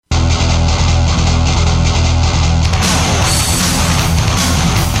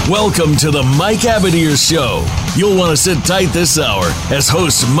Welcome to the Mike Abadir Show. You'll want to sit tight this hour as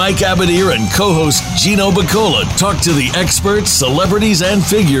hosts Mike Abadir and co-host Gino Bacola talk to the experts, celebrities, and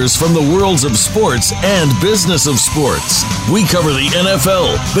figures from the worlds of sports and business of sports. We cover the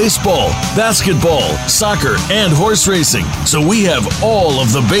NFL, baseball, basketball, soccer, and horse racing, so we have all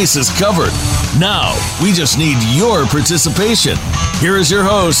of the bases covered. Now, we just need your participation. Here is your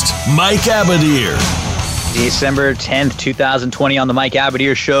host, Mike Abadir. December 10th, 2020 on the Mike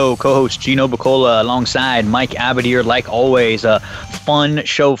Abadir Show. Co-host Gino Bacola alongside Mike Abadir. Like always, a fun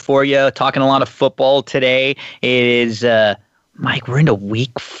show for you. Talking a lot of football today. It is, Mike, we're into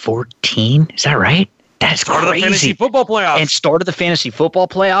week 14. Is that right? That's start crazy. Of the fantasy football playoffs. And start of the fantasy football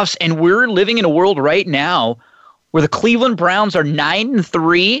playoffs. And we're living in a world right now where the Cleveland Browns are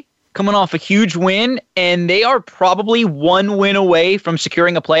 9-3. Coming off a huge win, and they are probably one win away from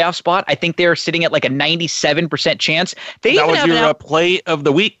securing a playoff spot. I think they're sitting at like a 97% chance. That was your play of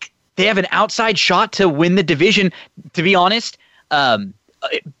the week. They have an outside shot to win the division. To be honest,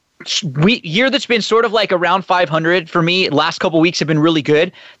 year that's been sort of like around 500 for me. Last couple weeks have been really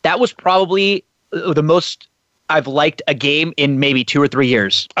good. That was probably the most I've liked a game in maybe 2 or 3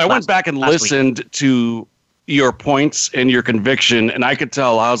 years. I went back and listened to your points and your conviction, and I could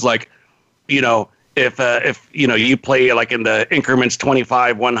tell. I was like, if you play like in the increments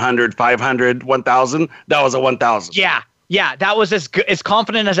 25, 100, 500, 1,000, that was a 1,000. Yeah, that was as good, as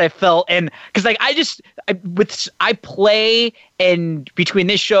confident as I felt, and because like I play, and between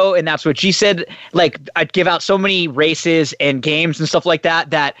this show and That's What She Said, like I'd give out so many races and games and stuff like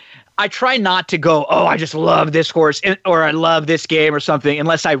that I try not to go, oh, I just love this horse or I love this game or something,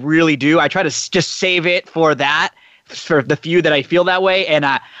 unless I really do. I try to just save it for that, for the few that I feel that way. And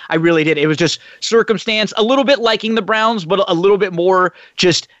I really did. It was just circumstance, a little bit liking the Browns, but a little bit more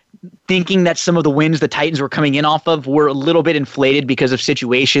just thinking that some of the wins the Titans were coming in off of were a little bit inflated because of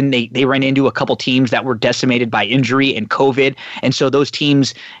situation. They ran into a couple teams that were decimated by injury and COVID. And so those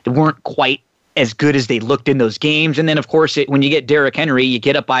teams weren't quite as good as they looked in those games. And then, of course, when you get Derrick Henry, you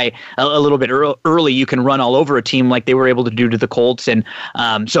get up by a little bit early, you can run all over a team like they were able to do to the Colts. And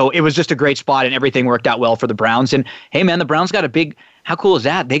so it was just a great spot, and everything worked out well for the Browns. And, hey, man, the Browns got how cool is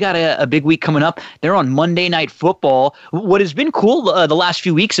that? They got a big week coming up. They're on Monday Night Football. What has been cool the last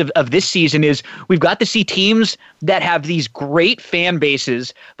few weeks of this season is we've got to see teams that have these great fan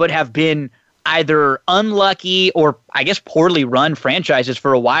bases but have been either unlucky or, I guess, poorly run franchises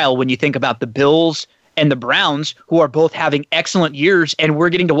for a while. When you think about the Bills and the Browns, who are both having excellent years, and we're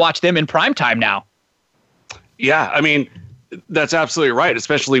getting to watch them in primetime now. Yeah, I mean, that's absolutely right,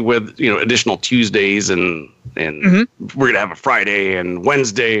 especially with additional Tuesdays and we're going to have a Friday and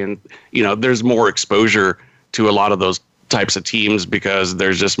Wednesday, and there's more exposure to a lot of those types of teams because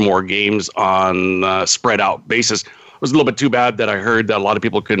there's just more games on spread out basis. It was a little bit too bad that I heard that a lot of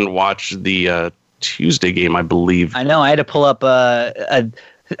people couldn't watch the Tuesday game, I believe. I know. I had to pull up got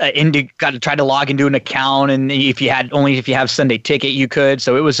to try to log into an account, and if you have Sunday Ticket, you could.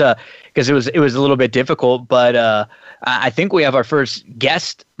 So it was because it was a little bit difficult. But I think we have our first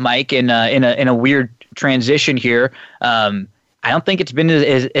guest, Mike, in a weird transition here. I don't think it's been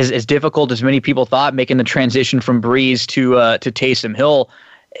as difficult as many people thought making the transition from Breeze to Taysom Hill.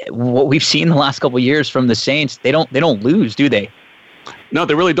 What we've seen the last couple of years from the Saints, they don't lose, do they? No,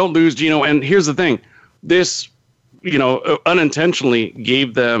 they really don't lose, Gino. And here's the thing. This, unintentionally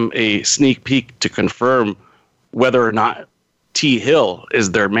gave them a sneak peek to confirm whether or not T. Hill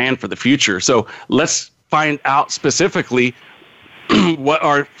is their man for the future. So let's find out specifically what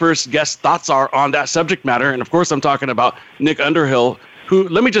our first guest thoughts are on that subject matter. And of course, I'm talking about Nick Underhill, who,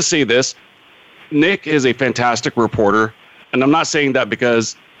 let me just say this, Nick is a fantastic reporter. And I'm not saying that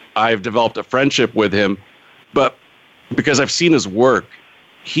because I've developed a friendship with him, but because I've seen his work.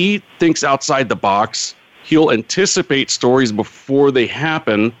 He thinks outside the box. He'll anticipate stories before they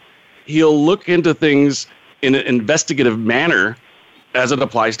happen. He'll look into things in an investigative manner as it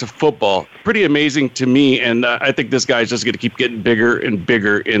applies to football. Pretty amazing to me, and I think this guy is just going to keep getting bigger and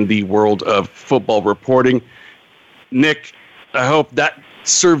bigger in the world of football reporting. Nick, I hope that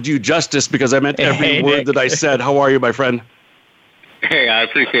served you justice because I meant every word that I said. How are you, my friend? Hey, I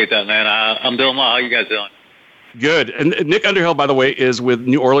appreciate that, man. I'm doing well. How you guys doing? Good. And Nick Underhill, by the way, is with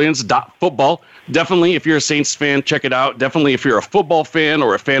NewOrleans.Football. Definitely, if you're a Saints fan, check it out. Definitely, if you're a football fan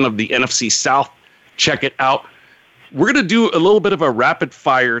or a fan of the NFC South, check it out. We're going to do a little bit of a rapid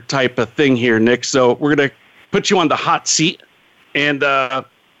fire type of thing here, Nick. So we're going to put you on the hot seat and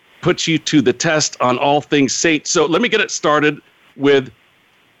put you to the test on all things Saints. So let me get it started with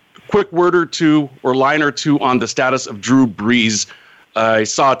a quick word or two or line or two on the status of Drew Brees. I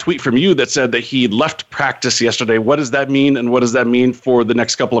saw a tweet from you that said that he left practice yesterday. What does that mean, and what does that mean for the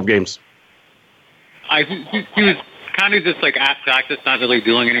next couple of games? He was kind of just like at practice, not really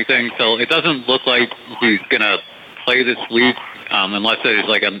doing anything. So it doesn't look like he's going to play this week unless there's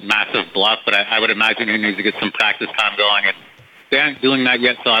like a massive bluff. But I would imagine he needs to get some practice time going. And they aren't doing that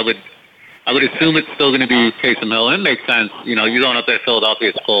yet, so I would assume it's still going to be Taysom Hill. And it makes sense. You know, you're going up there, Philadelphia,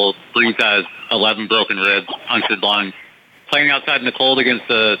 it's cold. Breeze has 11 broken ribs, punctured lung. Playing outside in the cold against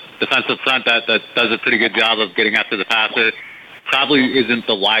a defensive front that does a pretty good job of getting after the passer probably isn't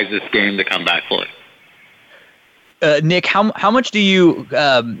the wisest game to come back for. Nick, how much do you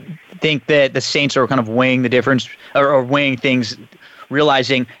think that the Saints are kind of weighing the difference or weighing things,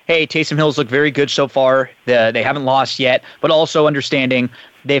 realizing, hey, Taysom Hill's looked very good so far. They haven't lost yet, but also understanding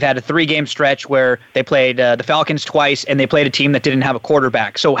they've had a 3-game stretch where they played the Falcons twice and they played a team that didn't have a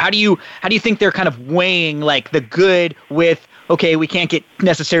quarterback. So how do you think they're kind of weighing like the good with, okay, we can't get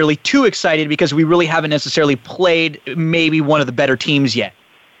necessarily too excited because we really haven't necessarily played maybe one of the better teams yet?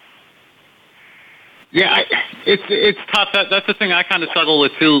 Yeah, it's tough. That's the thing I kind of struggle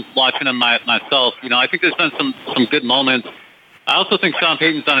with too, watching them myself. You know, I think there's been some good moments. I also think Sean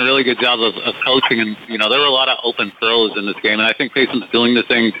Payton's done a really good job of coaching, and you know there were a lot of open throws in this game, and I think Payson's doing the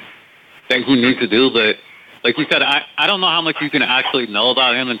things that he needs to do. But like you said, I don't know how much you can actually know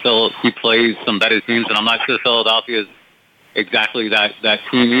about him until he plays some better teams, and I'm not sure Philadelphia is exactly that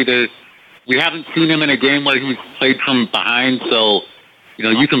team either. We haven't seen him in a game where he's played from behind, so you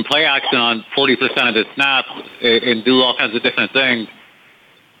know you can play action on 40% of his snaps and do all kinds of different things,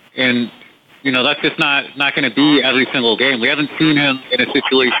 and you know, that's just not going to be every single game. We haven't seen him in a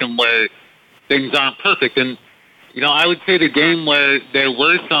situation where things aren't perfect. And, you know, I would say the game where there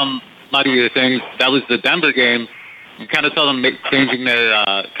were some muddier things, that was the Denver game. You kind of saw them changing their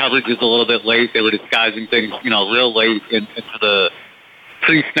coverages a little bit late. They were disguising things, you know, real late into the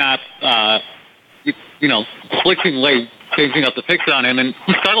pre-snap, you know, switching late, changing up the picture on him. And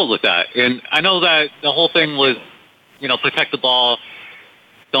he struggled with that. And I know that the whole thing was, you know, protect the ball,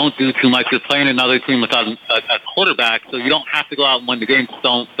 don't do too much. You're playing another team without a quarterback, so you don't have to go out and win the game. Just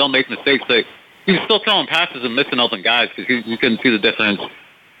don't make mistakes. But he was still throwing passes and missing open guys because you couldn't see the difference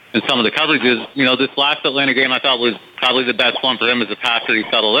in some of the coverages. You know, this last Atlanta game I thought was probably the best one for him as a passer. He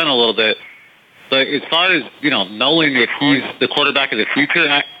settled in a little bit. But as far as, you know, knowing if he's the quarterback of the future,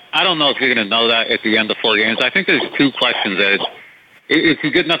 I don't know if you're going to know that at the end of 4 games. I think there's 2 questions there. Is he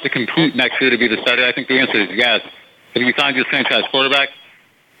good enough to compete next year to be the starter? I think the answer is yes. Have you signed your franchise quarterback?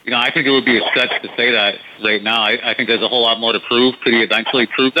 You know, I think it would be a stretch to say that right now. I think there's a whole lot more to prove. Could he eventually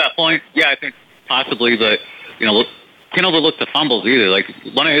prove that point? Yeah, I think possibly, but, you know, can't overlook the fumbles either. Like,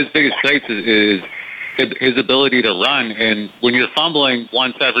 one of his biggest traits is his ability to run, and when you're fumbling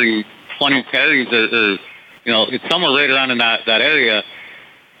once every 20 carries or you know, it's somewhere right around in that area,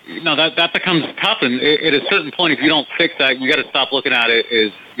 you know, that becomes tough. And at a certain point, if you don't fix that, you got to stop looking at it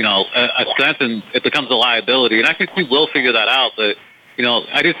as, you know, a strength, and it becomes a liability. And I think we will figure that out, but you know,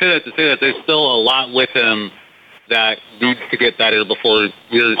 I just say that to say that there's still a lot with him that needs to get better before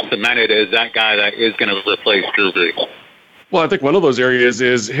you're cemented as that guy that is going to replace Drew Brees. Well, I think one of those areas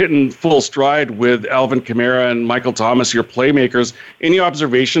is hitting full stride with Alvin Kamara and Michael Thomas, your playmakers. Any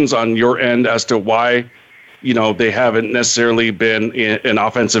observations on your end as to why, you know, they haven't necessarily been an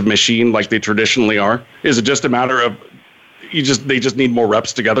offensive machine like they traditionally are? Is it just a matter of they just need more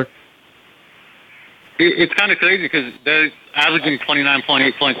reps together? It's kind of crazy because they're averaging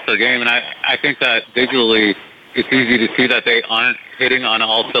 29.8 points per game, and I think that visually it's easy to see that they aren't hitting on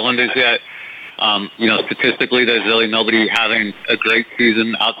all cylinders yet. You know, statistically, there's really nobody having a great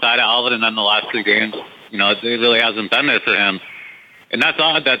season outside of Alvin, and then the last 3 games, you know, it really hasn't been there for him. And that's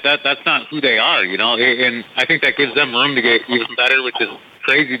odd that's not who they are, you know, and I think that gives them room to get even better, which is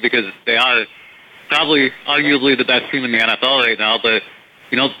crazy because they are probably arguably the best team in the NFL right now, but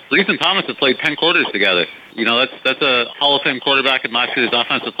you know, Brees and Thomas have played 10 quarters together. You know, that's a Hall of Fame quarterback and last year's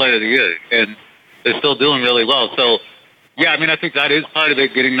Offensive Player of the Year, and they're still doing really well. So, yeah, I mean, I think that is part of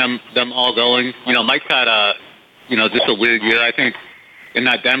it, getting them all going. You know, Mike's had you know, just a weird year. I think in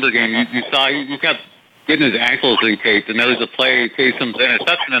that Denver game, you saw he kept getting his ankles retaped, and there was a play, Taysom's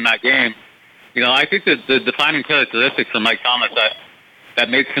interception in that game. You know, I think that the defining characteristic for Mike Thomas that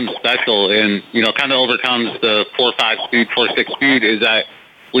makes him special and, you know, kind of overcomes the 4.5 speed, 4.6 speed is that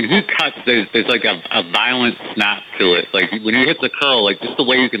when he cuts, there's like a violent snap to it. Like when he hits the curl, like just the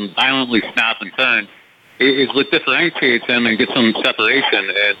way you can violently snap and turn is what differentiates him and gets some separation.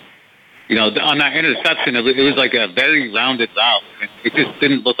 And, you know, on that interception, it was like a very rounded route. It just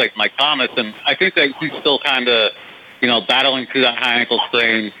didn't look like Mike Thomas. And I think that he's still kind of, you know, battling through that high ankle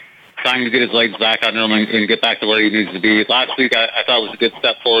sprain, trying to get his legs back under him and get back to where he needs to be. Last week, I thought was a good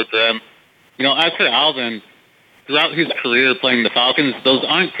step forward for him. As for Alvin, throughout his career playing the Falcons, those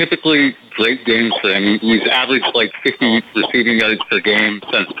aren't typically great games for him. He's averaged like 50 receiving yards per game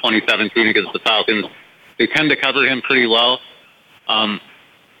since 2017 against the Falcons. They tend to cover him pretty well.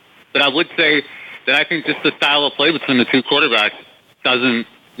 But I would say that I think just the style of play between the two quarterbacks doesn't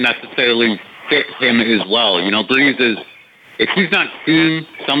necessarily fit him as well. Breeze is, if he's not seeing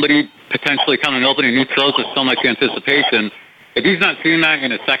somebody potentially coming open and he throws with so much anticipation, if he's not seeing that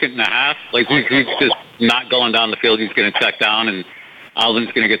in a second and a half, like he's just not going down the field, he's going to check down and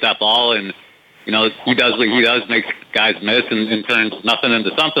Alvin's going to get that ball. And, he does what he does, makes guys miss and turns nothing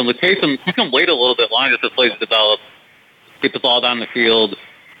into something. With Taysom, he can wait a little bit longer for plays to develop, get the ball down the field.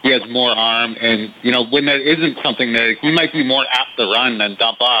 He has more arm, and, when there isn't something there, he might be more apt to run than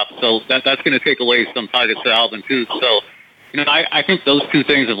dump off. So that's going to take away some targets for Alvin, too. So, I think those two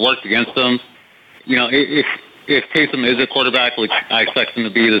things have worked against him. If Taysom is a quarterback, which I expect him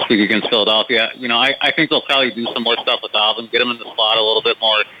to be this week against Philadelphia, I think they'll probably do some more stuff with Alvin, get him in the slot a little bit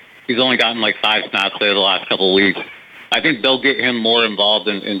more. He's only gotten like 5 snaps there the last couple of weeks. I think they'll get him more involved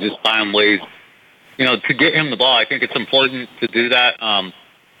and just find ways, to get him the ball. I think it's important to do that.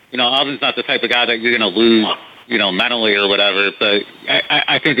 Alvin's not the type of guy that you're going to lose, mentally or whatever, but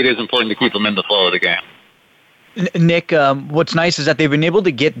I think it is important to keep him in the flow of the game. Nick, what's nice is that they've been able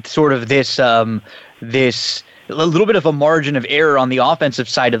to get sort of this a little bit of a margin of error on the offensive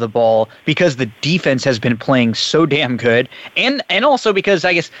side of the ball because the defense has been playing so damn good. And also because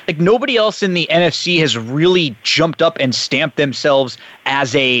I guess like nobody else in the NFC has really jumped up and stamped themselves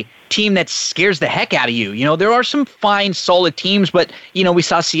as a team that scares the heck out of you. There are some fine, solid teams, but, we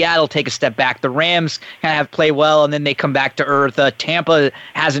saw Seattle take a step back. The Rams kind of have played well, and then they come back to earth. Tampa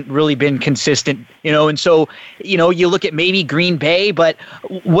hasn't really been consistent, and so, you look at maybe Green Bay, but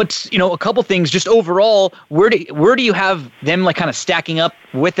what's, a couple things just overall, where do you have them like kind of stacking up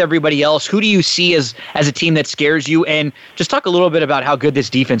with everybody else? Who do you see as a team that scares you? And just talk a little bit about how good this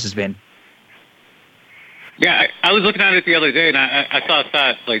defense has been. Yeah, I was looking at it the other day, and I saw a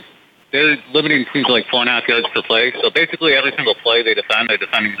stat, like, they're limiting teams to like 4.5 yards per play. So basically every single play they're defending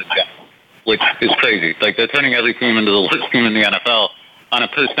the Jets, which is crazy. Like they're turning every team into the worst team in the NFL on a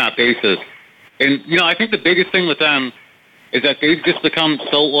per snap basis. And, I think the biggest thing with them is that they've just become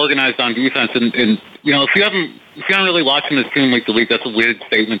so organized on defense. And if you haven't really watching this team week to week, that's a weird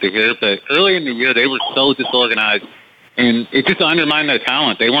statement to hear. But early in the year, they were so disorganized and it just undermined their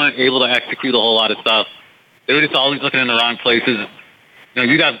talent. They weren't able to execute a whole lot of stuff. They were just always looking in the wrong places.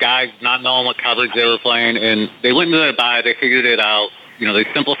 You'd have guys not knowing what coverage they were playing, and they went into their bye, they figured it out. They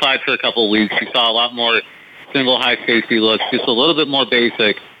simplified for a couple of weeks. You saw a lot more single high safety looks, just a little bit more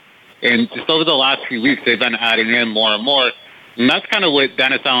basic. And just over the last few weeks, they've been adding in more and more. And that's kind of what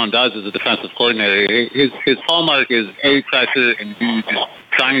Dennis Allen does as a defensive coordinator. His hallmark is A, pressure, and B, just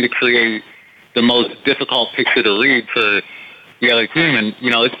trying to create the most difficult picture to read for the other team. And,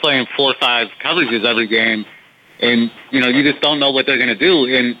 it's playing 4 or 5 coverages every game. And, you just don't know what they're going to do.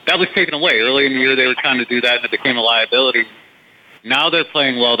 And that was taken away. Early in the year, they were trying to do that, and it became a liability. Now they're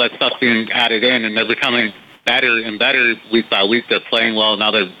playing well. That stuff's being added in, and they're becoming better and better week by week. They're playing well. Now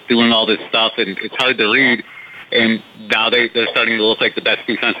they're doing all this stuff, and it's hard to read. And now they're starting to look like the best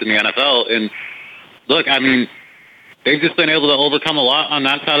defense in the NFL. And, look, I mean, they've just been able to overcome a lot on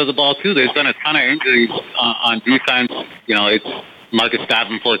that side of the ball, too. There's been a ton of injuries on defense. It's Marcus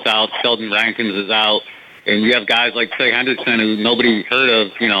Davenport's out. Sheldon Rankins is out. And you have guys like Trey Hendrickson, who nobody heard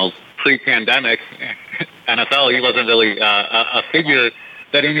of, pre-pandemic NFL. He wasn't really a figure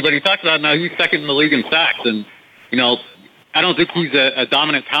that anybody talked about. Now he's second in the league in sacks. And, I don't think he's a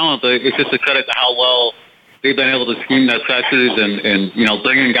dominant talent, but it's just a credit to how well they've been able to scheme their pressures and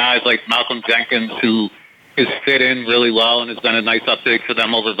bringing guys like Malcolm Jenkins, who has fit in really well and has been a nice upgrade for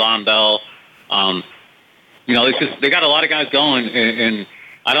them over Von Bell. It's just they got a lot of guys going, and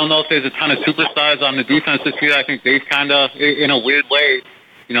I don't know if there's a ton of superstars on the defense this year. I think they've kind of, in a weird way,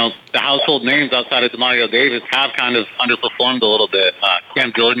 the household names outside of DeMario Davis have kind of underperformed a little bit.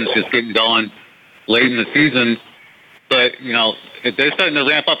 Cam Jordan's just getting going late in the season. But, they're starting to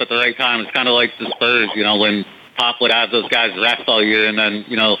ramp up at the right time. It's kind of like the Spurs, when Pop would have those guys rest all year, and then,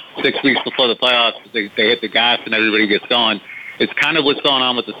 6 weeks before the playoffs, they hit the gas and everybody gets going. It's kind of what's going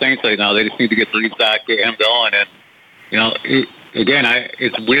on with the Saints right now. They just need to get Brees back, get him going, and, again,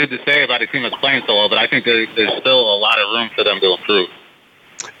 it's weird to say about a team that's playing so well, but I think there's still a lot of room for them to improve.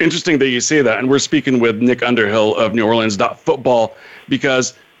 Interesting that you say that, and we're speaking with Nick Underhill of NewOrleans.Football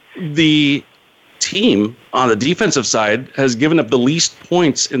because the team on the defensive side has given up the least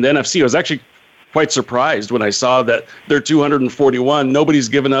points in the NFC. I was actually quite surprised when I saw that they're 241. Nobody's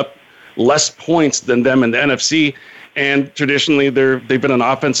given up less points than them in the NFC. And traditionally, they've been an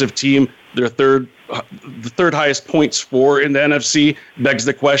offensive team. They're the third highest points scorer in the NFC. Begs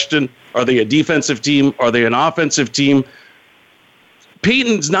the question, are they a defensive team? Are they an offensive team?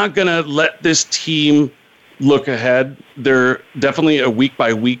 Peyton's not going to let this team look ahead. They're definitely a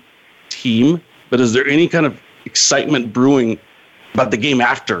week-by-week team. But is there any kind of excitement brewing about the game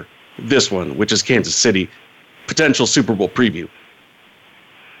after this one, which is Kansas City, potential Super Bowl preview?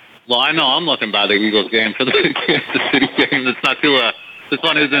 Well, I know I'm looking by the Eagles game for the Kansas City game. It's not too. This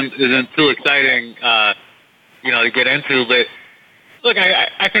one isn't too exciting, to get into. But look,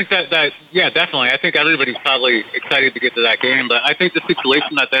 I think that yeah, definitely. I think everybody's probably excited to get to that game. But I think the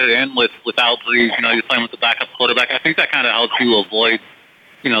situation that they're in without Breeze, you're playing with the backup quarterback. I think that kind of helps you avoid,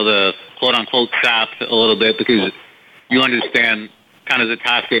 the quote unquote trap a little bit, because you understand kind of the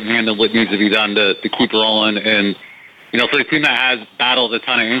task at hand and what needs to be done to keep rolling. And for a team that has battled a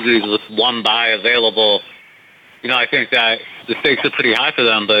ton of injuries with one bye available, I think that the stakes are pretty high for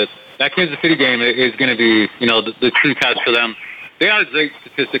them. But that Kansas City game is going to be, the true test for them. They are great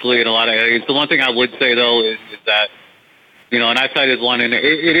statistically in a lot of areas. The one thing I would say, though, is that, and I cited one, and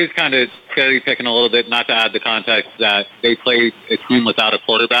it is kind of cherry-picking a little bit, not to add the context that they played a team without a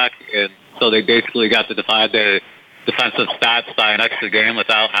quarterback, and so they basically got to divide their defensive stats by an extra game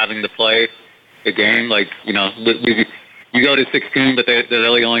without having to play a game. Like, you go to 16, but they're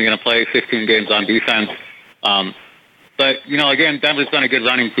really only going to play 15 games on defense. But again, Denver's been a good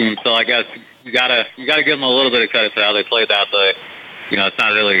running team, so I guess you gotta give them a little bit of credit for how they played that. But it's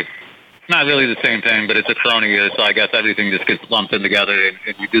not really the same thing. But it's a Corona year, so I guess everything just gets lumped in together,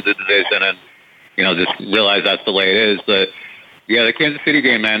 and you do the division, and just realize that's the way it is. But yeah, the Kansas City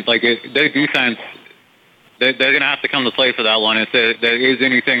game, man, like their defense, they're gonna have to come to play for that one. If there is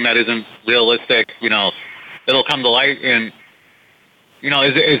anything that isn't realistic, it'll come to light. And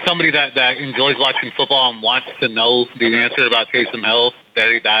as somebody that enjoys watching football and wants to know the answer about Taysom Hill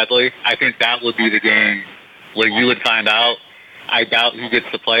very badly, I think that would be the game where you would find out. I doubt he gets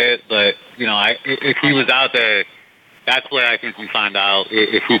to play it, but if he was out there, that's where I think you find out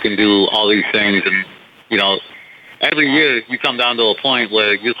if he can do all these things. And every year you come down to a point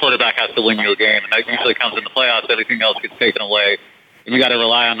where your quarterback has to win you a game, and that usually comes in the playoffs. Everything else gets taken away, and you got to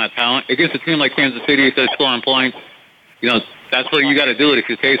rely on that talent. Against a team like Kansas City, if they're scoring points, that's where you got to do it. If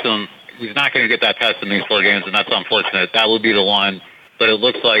you face him, he's not going to get that test in these 4 games, and that's unfortunate. That would be the one. But it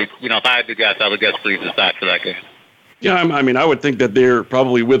looks like, if I had to guess, I would guess Breeze is back for that game. Yeah, I would think that they're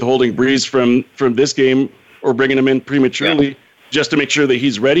probably withholding Breeze from this game or bringing him in prematurely just to make sure that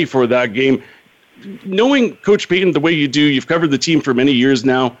he's ready for that game. Knowing Coach Payton the way you do, you've covered the team for many years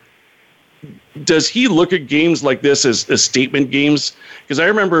now. Does he look at games like this as statement games? Because I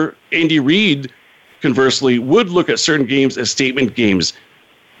remember Andy Reid, conversely, would look at certain games as statement games.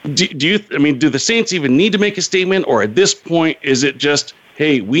 Do the Saints even need to make a statement, or at this point, is it just,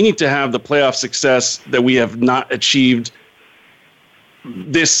 hey, we need to have the playoff success that we have not achieved?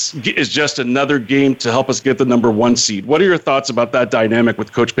 This is just another game to help us get the number 1 seed. What are your thoughts about that dynamic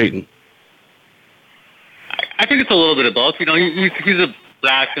with Coach Payton? I think it's a little bit of both. He's a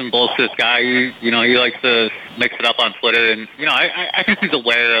brash and boisterous guy. He likes to mix it up on Twitter, and I think he's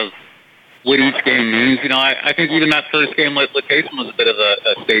aware of what each game means. I think even that first game with Taysom was a bit of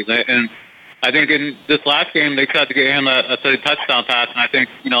a statement. And I think in this last game, they tried to get him a third touchdown pass. And I think,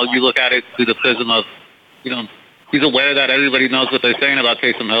 you look at it through the prism of, he's aware that everybody knows what they're saying about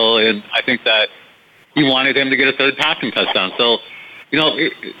Taysom Hill. And I think that he wanted him to get a third passing touchdown. So,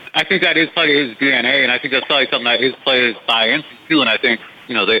 I think that is part of his DNA. And I think that's probably something that his players buy into too. And I think,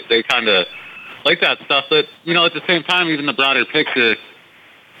 they kind of like that stuff. But, at the same time, even the broader picture,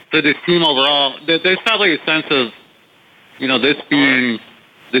 for this team overall, there's probably a sense of, this being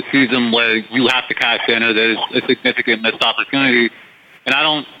the season where you have to cash in, or there's a significant missed opportunity. And I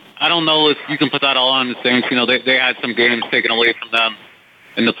don't know if you can put that all on the Saints. They had some games taken away from them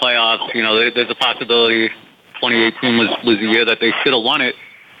in the playoffs. There's a possibility 2018 was the year that they should have won it.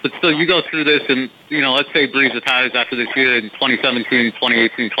 But still, you go through this, and let's say Breeze retires after this year in 2017,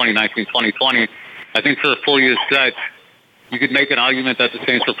 2018, 2019, 2020. I think for a 4-year stretch, you could make an argument that the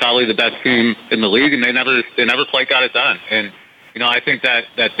Saints were probably the best team in the league, and they never quite got it done. And I think that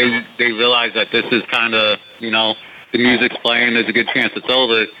they realize that this is kind of the music's playing. There's a good chance it's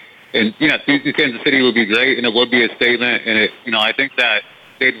over, and Kansas City would be great, and it would be a statement. And I think that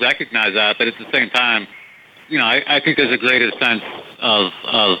they'd recognize that, but at the same time, I think there's a greater sense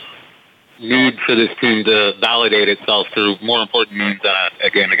of need for this team to validate itself through more important means than a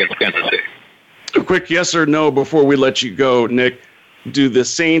game against Kansas City. A quick yes or no before we let you go, Nick. Do the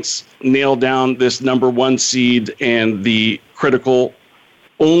Saints nail down this number 1 seed and the critical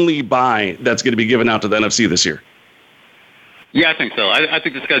only bye that's going to be given out to the NFC this year. Yeah, I think so. I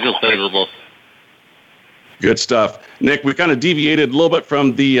think the schedule's favorable. Good stuff. Nick, we kind of deviated a little bit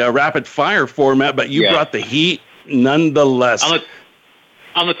from the rapid fire format, but you brought the heat nonetheless.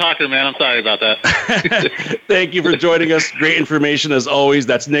 I'm the talker, man. I'm sorry about that. Thank you for joining us. Great information as always.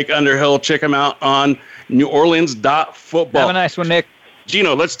 That's Nick Underhill. Check him out on NewOrleans.Football. Have a nice one, Nick.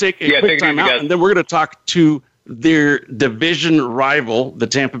 Gino, let's take a quick time out, and then we're going to talk to their division rival, the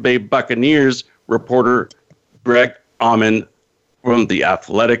Tampa Bay Buccaneers, reporter Greg Auman from The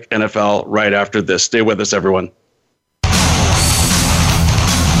Athletic NFL right after this. Stay with us, everyone.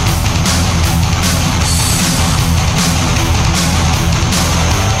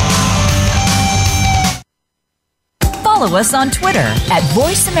 Follow us on Twitter at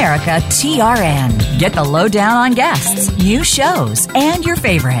VoiceAmericaTRN. Get the lowdown on guests, new shows, and your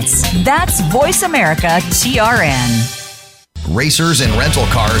favorites. That's VoiceAmericaTRN. Racers and Rental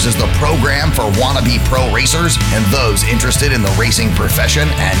Cars is the program for wannabe pro racers and those interested in the racing profession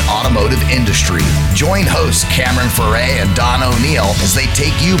and automotive industry. Join hosts Cameron Foray and Don O'Neill as they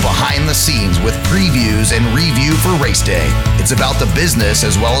take you behind the scenes with previews and review for race day. It's about the business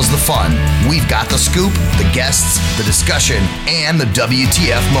as well as the fun. We've got the scoop, the guests, the discussion, and the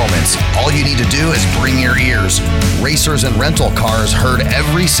WTF moments. All you need to do is bring your ears. Racers and Rental Cars heard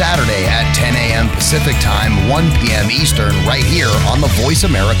every Saturday at 10 a.m. Pacific Time, 1 p.m. Eastern, right here on the Voice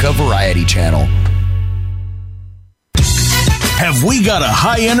America Variety Channel. Have we got a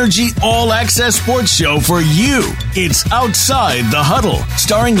high-energy, all-access sports show for you? It's Outside the Huddle,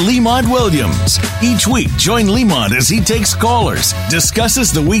 starring Lemont Williams. Each week, join Lemont as he takes callers,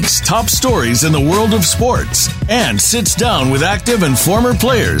 discusses the week's top stories in the world of sports, and sits down with active and former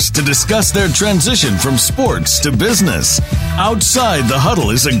players to discuss their transition from sports to business. Outside the Huddle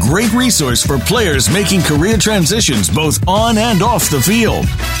is a great resource for players making career transitions both on and off the field.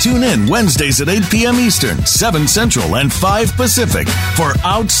 Tune in Wednesdays at 8 p.m. Eastern, 7 Central, and 5 Pacific for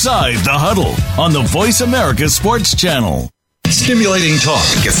Outside the Huddle on the Voice America Sports Channel. Stimulating talk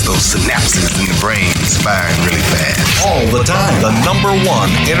gets those synapses in the brain firing really fast. All the time. The #1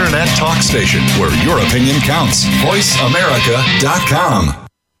 internet talk station where your opinion counts. VoiceAmerica.com.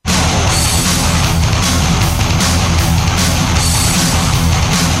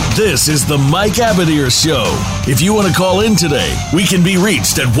 This is the Mike Abadir Show. If you want to call in today, we can be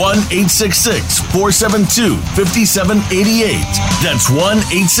reached at 1-866-472-5788. That's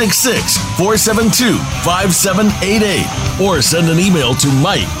 1-866-472-5788. Or send an email to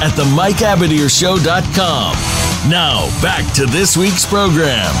mike@themikeabadirshow.com. Now, back to this week's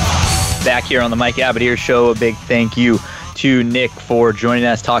program. Back here on the Mike Abadir Show, a big thank you to Nick for joining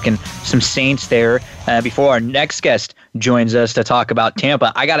us, talking some Saints there. Before our next guest joins us to talk about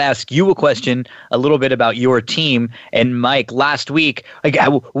Tampa, I got to ask you a question a little bit about your team. And Mike, last week,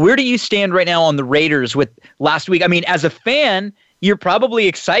 where do you stand right now on the Raiders with last week? I mean, as a fan, you're probably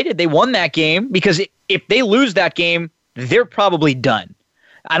excited they won that game, because if they lose that game, they're probably done.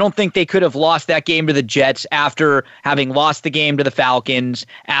 I don't think they could have lost that game to the Jets after having lost the game to the Falcons,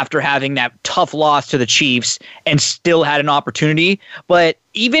 after having that tough loss to the Chiefs, and still had an opportunity. But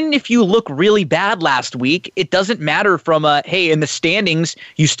even if you look really bad last week, it doesn't matter from hey, in the standings,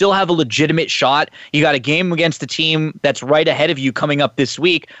 you still have a legitimate shot. You got a game against the team that's right ahead of you coming up this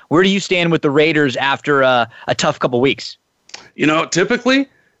week. Where do you stand with the Raiders after a tough couple weeks? You know, typically,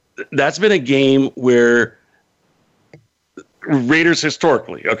 that's been a game where Raiders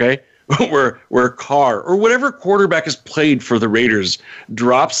historically, okay, where Carr or whatever quarterback has played for the Raiders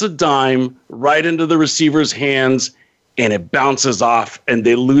drops a dime right into the receiver's hands and it bounces off and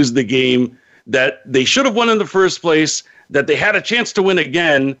they lose the game that they should have won in the first place, that they had a chance to win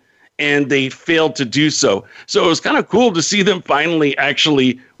again, and they failed to do so. So it was kind of cool to see them finally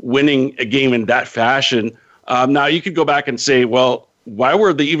actually winning a game in that fashion. Now, you could go back and say, well, why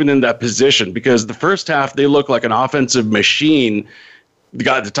were they even in that position? Because the first half, they looked like an offensive machine. They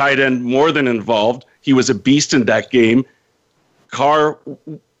got the tight end more than involved. He was a beast in that game. Carr,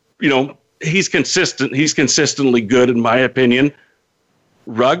 you know, he's consistent. He's consistently good, in my opinion.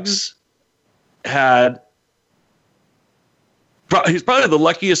 Ruggs he's probably the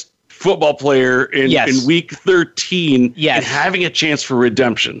luckiest football player in week 13 in having a chance for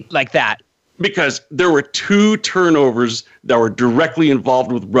redemption. Like that. Because there were 2 turnovers that were directly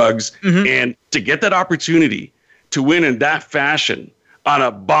involved with Ruggs. Mm-hmm. And to get that opportunity to win in that fashion on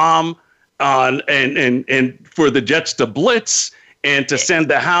a bomb and for the Jets to blitz and to send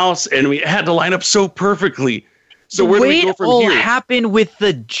the house, and we had to line up so perfectly. So where do we go from here? It all happened with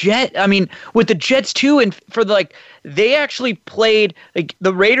the Jets. I mean, with the Jets too, and for they actually played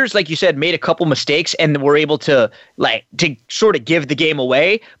the Raiders, like you said, made a couple mistakes and were able to sort of give the game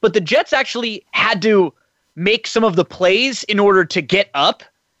away. But the Jets actually had to make some of the plays in order to get up.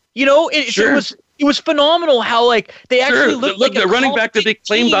 You know, it was phenomenal how they actually looked like the running back that they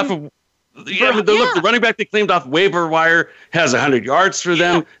claimed off of. The running back they claimed off waiver wire has 100 yards for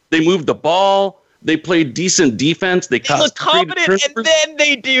them. They moved the ball. They played decent defense. They look confident, and then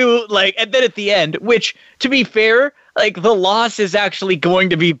they do and then at the end, which to be fair, the loss is actually going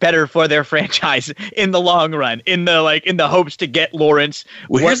to be better for their franchise in the long run. In the hopes to get Lawrence.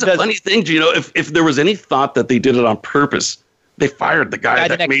 Well, here's the funny thing, Gino. If there was any thought that they did it on purpose, they fired the guy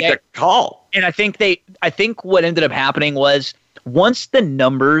that made that call. And I think what ended up happening was once the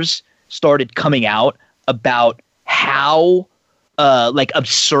numbers started coming out about how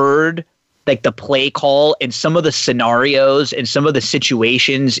absurd the play call and some of the scenarios and some of the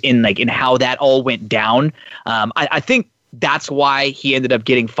situations in how that all went down. I think that's why he ended up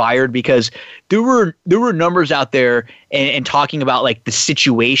getting fired, because there were numbers out there and talking about the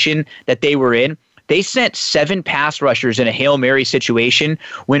situation that they were in. They sent 7 pass rushers in a Hail Mary situation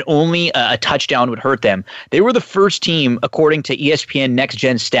when only a touchdown would hurt them. They were the first team, according to ESPN Next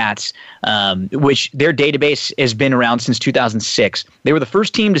Gen Stats, which their database has been around since 2006. They were the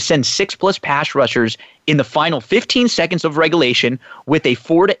first team to send 6+ pass rushers in the final 15 seconds of regulation with a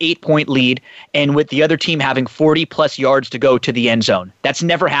 4 to 8 point lead, and with the other team having 40+ yards to go to the end zone. That's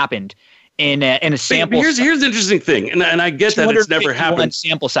never happened in a sample. Here's the interesting thing, and I get that it's never happened.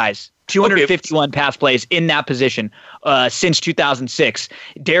 Sample size. 251 pass plays in that position since 2006.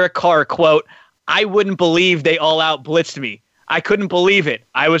 Derek Carr, quote, "I wouldn't believe they all out blitzed me. I couldn't believe it.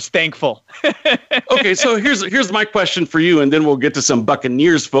 I was thankful." Okay, so here's my question for you, and then we'll get to some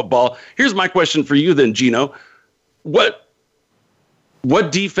Buccaneers football. Here's my question for you then, Gino. What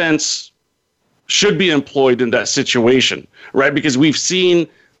defense should be employed in that situation, right? Because we've seen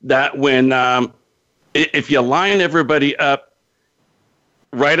that when if you line everybody up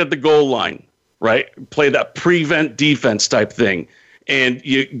right at the goal line, right? Play that prevent defense type thing, and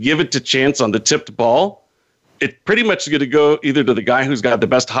you give it to chance on the tipped ball, it pretty much is going to go either to the guy who's got the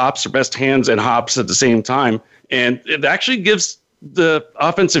best hops or best hands and hops at the same time. And it actually gives the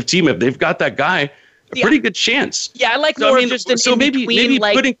offensive team, if they've got that guy, a pretty good chance. Yeah, I like more just in maybe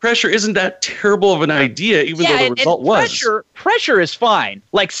putting pressure isn't that terrible of an idea, even though the result was. Pressure is fine.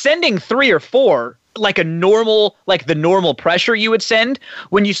 Sending 3 or 4, the normal pressure you would send.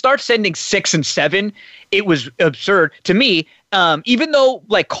 When you start sending 6 and 7, it was absurd to me. Even though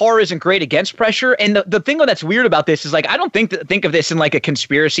Carr isn't great against pressure, and the thing that's weird about this is I don't think of this in a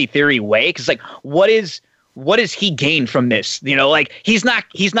conspiracy theory way, because what is he gained from this? You know, he's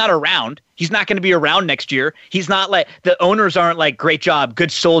not around. He's not going to be around next year. He's not the owners aren't great job,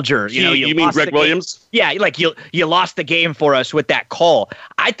 good soldier. You mean Greg Williams? Yeah, you lost the game for us with that call.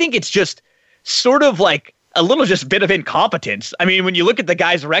 I think it's just sort of a little just bit of incompetence. I mean, when you look at the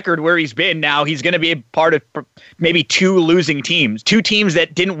guy's record where he's been now, he's going to be a part of maybe 2 losing teams, 2 teams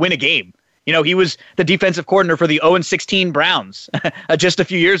that didn't win a game. You know, he was the defensive coordinator for the 0-16 Browns just a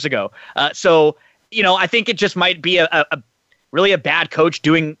few years ago. So, I think it just might be a really a bad coach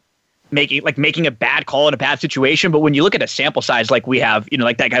making a bad call in a bad situation. But when you look at a sample size like we have,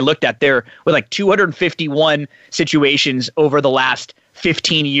 that guy looked at there with 251 situations over the last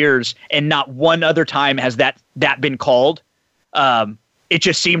 15 years, and not one other time has that been called. It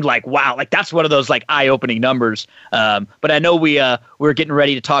just seemed wow, that's one of those eye-opening numbers. But I know we're getting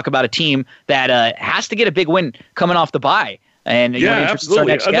ready to talk about a team that has to get a big win coming off the bye. And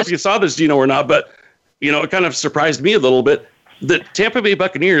absolutely. I don't know if you saw this, Gino, or not, but it kind of surprised me a little bit. The Tampa Bay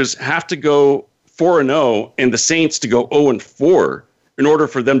Buccaneers have to go 4-0, and the Saints to go 0-4 in order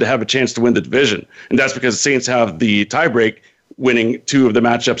for them to have a chance to win the division. And that's because the Saints have the tiebreak, winning 2 of the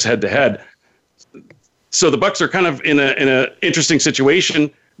matchups head-to-head. So the Bucs are kind of in a interesting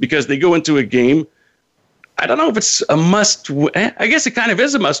situation because they go into a game. I don't know if it's a must-win. I guess it kind of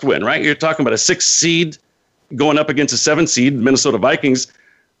is a must-win, right? You're talking about a 6 seed going up against a 7 seed, Minnesota Vikings.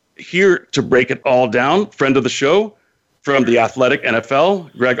 Here to break it all down, friend of the show from The Athletic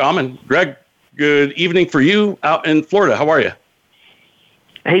NFL, Greg Auman. Greg, good evening for you out in Florida. How are you?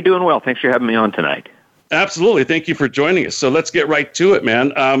 Hey, doing well. Thanks for having me on tonight. Absolutely. Thank you for joining us. So let's get right to it,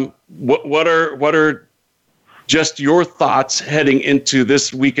 man. What are just your thoughts heading into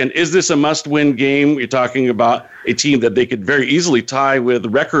this weekend? Is this a must-win game? You're talking about a team that they could very easily tie with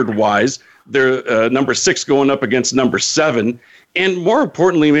record-wise. They're number 6 going up against number 7. And more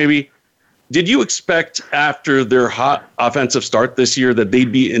importantly, maybe, did you expect after their hot offensive start this year that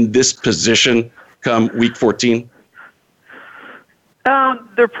they'd be in this position come week 14?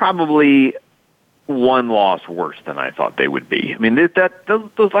 They're probably one loss worse than I thought they would be. I mean,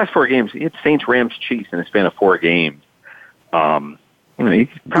 those last 4 games, it's Saints, Rams, Chiefs in a span of 4 games. You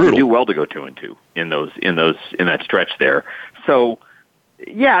probably do well to go 2-2 in that stretch there. So,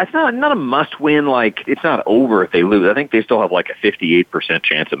 yeah, it's not a must-win. Like, it's not over if they lose. I think they still have like a 58%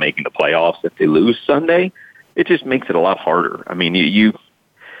 chance of making the playoffs if they lose Sunday. It just makes it a lot harder. I mean, you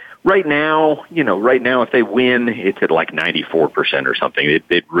right now, if they win, it's at like 94% or something.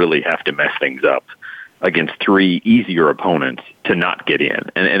 They'd really have to mess things up against 3 easier opponents to not get in.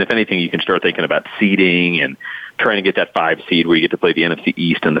 And if anything, you can start thinking about seeding and trying to get that 5 seed where you get to play the NFC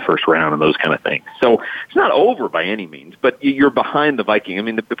East in the first round and those kind of things. So it's not over by any means, but you're behind the Vikings. I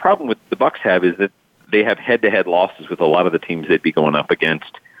mean, the problem with the Bucs is that they have head-to-head losses with a lot of the teams they'd be going up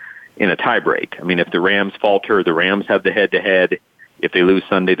against in a tiebreak. I mean, if the Rams falter, the Rams have the head-to-head. If they lose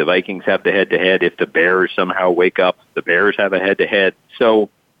Sunday, the Vikings have the head-to-head. If the Bears somehow wake up, the Bears have a head-to-head. So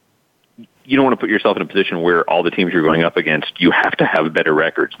you don't want to put yourself in a position where all the teams you're going up against, you have to have better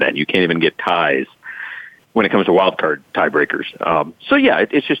records then. You can't even get ties when it comes to wild card tiebreakers. So yeah,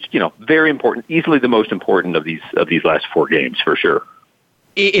 it's just, very important, easily the most important of these last 4 games for sure.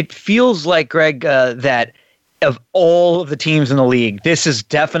 It feels like, Greg, that of all of the teams in the league, this is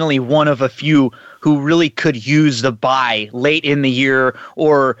definitely one of a few who really could use the bye late in the year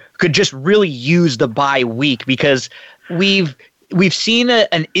or could just really use the bye week, because we've seen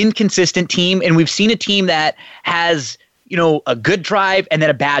an inconsistent team, and we've seen a team that has, a good drive and then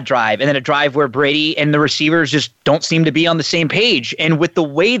a bad drive and then a drive where Brady and the receivers just don't seem to be on the same page. And with the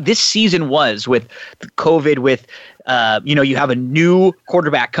way this season was with COVID, with, you have a new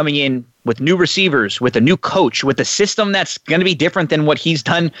quarterback coming in with new receivers, with a new coach, with a system that's going to be different than what he's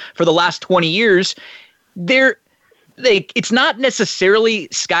done for the last 20 years, it's not necessarily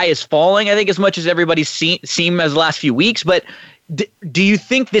sky is falling, I think, as much as everybody's seen as the last few weeks, but do you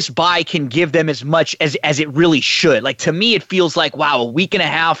think this bye can give them as much as it really should? Like, to me, it feels like, wow, a week and a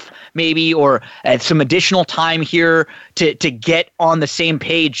half maybe, or some additional time here to get on the same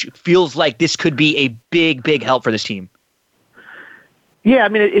page feels like this could be a big, big help for this team. Yeah, I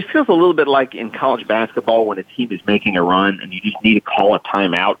mean, it feels a little bit like in college basketball when a team is making a run and you just need to call a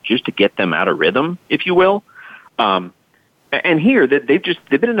timeout just to get them out of rhythm, if you will. And here, they've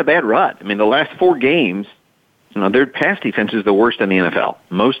been in a bad rut. I mean, the last 4 games, their pass defense is the worst in the NFL.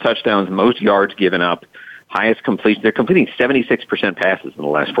 Most touchdowns, most yards given up, highest completion. They're completing 76% passes in the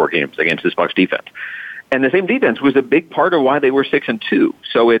last 4 games against this Bucs defense. And the same defense was a big part of why they were 6-2.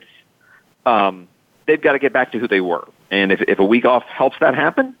 So it's they've got to get back to who they were. And if a week off helps that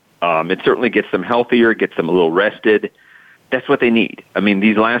happen, it certainly gets them healthier, gets them a little rested. That's what they need. I mean,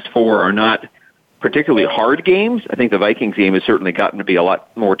 these last 4 are not particularly hard games. I think the Vikings game has certainly gotten to be a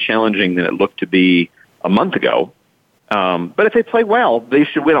lot more challenging than it looked to be a month ago. But if they play well, they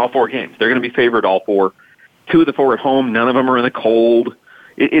should win all 4 games. They're going to be favored all 4. 2 of the 4 at home. None of them are in the cold.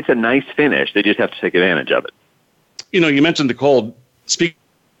 It's a nice finish. They just have to take advantage of it. You mentioned the cold. Speaking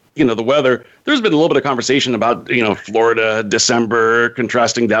of the weather, there's been a little bit of conversation about, Florida, December,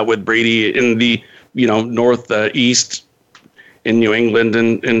 contrasting that with Brady in the, northeast in New England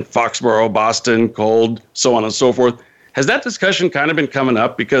and in Foxborough, Boston, cold, so on and so forth. Has that discussion kind of been coming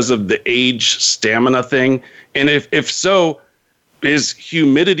up because of the age stamina thing? And if so, is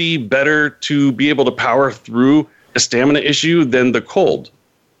humidity better to be able to power through a stamina issue than the cold?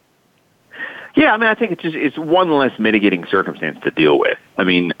 Yeah, I mean, I think it's one less mitigating circumstance to deal with. I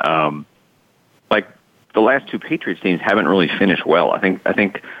mean, like the last 2 Patriots teams haven't really finished well. I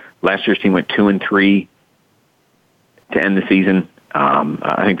think last year's team went 2-3 to end the season.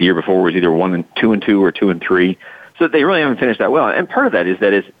 I think the year before was either 2-2 or 2-3. So they really haven't finished that well. And part of that is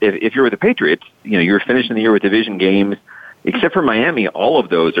if you're with the Patriots, you're finishing the year with division games. Except for Miami, all of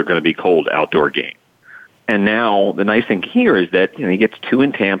those are going to be cold outdoor games. And now the nice thing here is that he gets 2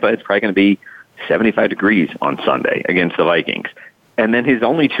 in Tampa. It's probably going to be 75 degrees on Sunday against the Vikings. And then his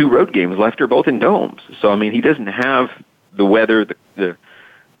only 2 road games left are both in domes. So, I mean, he doesn't have the weather, there's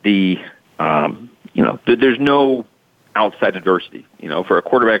no outside adversity. For a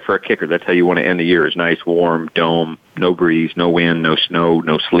quarterback, for a kicker, that's how you want to end the year, is nice, warm, dome, no breeze, no wind, no snow,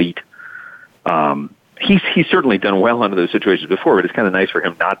 no sleet. He's certainly done well under those situations before, but it's kind of nice for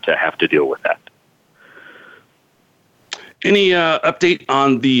him not to have to deal with that. Any update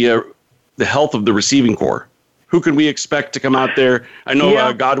on the health of the receiving corps? Who can we expect to come out there? I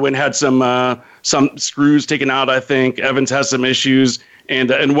know Godwin had some screws taken out, I think. Evans has some issues.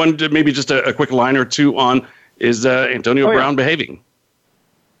 And one, maybe just a quick line or 2 on, is Antonio Brown behaving?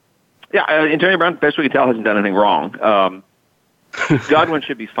 Yeah, Antonio Brown, best we can tell, hasn't done anything wrong. Godwin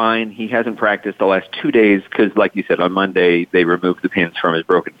should be fine. He hasn't practiced the last 2 days because, like you said, on Monday they removed the pins from his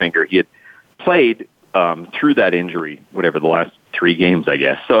broken finger. He had played through that injury, whatever, the last 3 games, I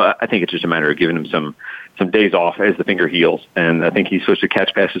guess. So I think it's just a matter of giving him some days off as the finger heals. And I think he's supposed to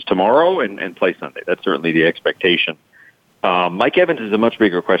catch passes tomorrow and play Sunday. That's certainly the expectation. Mike Evans is a much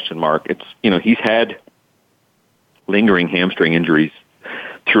bigger question mark. It's, he's had lingering hamstring injuries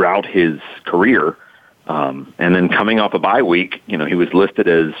throughout his career. And then coming off a bye week, he was listed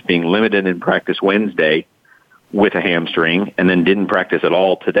as being limited in practice Wednesday with a hamstring and then didn't practice at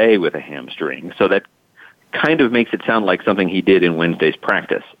all today with a hamstring. So that kind of makes it sound like something he did in Wednesday's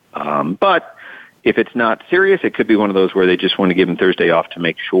practice. But if it's not serious, it could be one of those where they just want to give him Thursday off to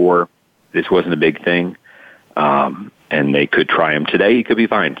make sure this wasn't a big thing. And they could try him today. He could be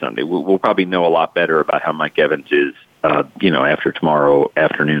fine Sunday. We'll probably know a lot better about how Mike Evans is, after tomorrow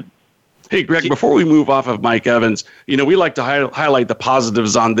afternoon. Hey, Greg, before we move off of Mike Evans, we like to highlight the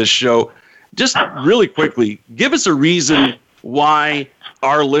positives on this show. Just really quickly, give us a reason why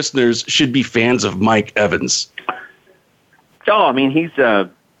our listeners should be fans of Mike Evans. He's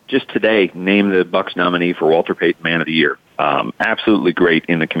just today named the Bucs nominee for Walter Payton Man of the Year. Absolutely great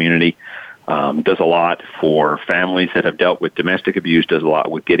in the community. Does a lot for families that have dealt with domestic abuse, does a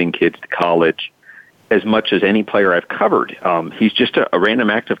lot with getting kids to college. As much as any player I've covered, he's just a random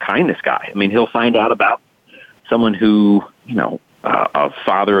act of kindness guy. He'll find out about someone who, a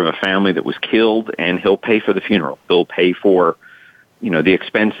father of a family that was killed, and he'll pay for the funeral. He'll pay for, the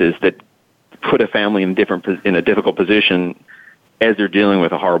expenses that put a family in a difficult position as they're dealing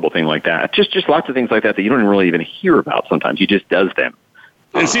with a horrible thing like that. Just lots of things like that you don't really even hear about sometimes. He just does them.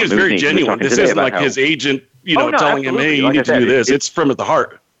 And see, it's very genuine. This isn't like his agent, telling him, hey, you need to do this. It's from the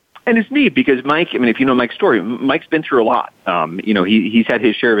heart. And it's neat because Mike, if you know Mike's story, Mike's been through a lot. He's had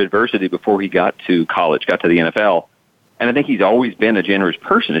his share of adversity before he got to college, got to the NFL. And I think he's always been a generous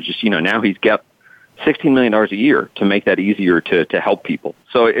person. It's just, now he's got $16 million a year to make that easier to help people.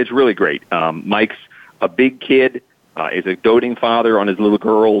 So it's really great. Mike's a big kid, is a doting father on his little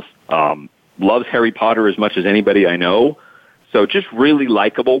girls, loves Harry Potter as much as anybody I know. So just really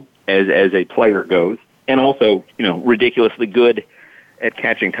likable as a player goes. And also, ridiculously good at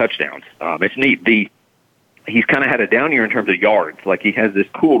catching touchdowns. It's neat. He's kind of had a down year in terms of yards. Like, he has this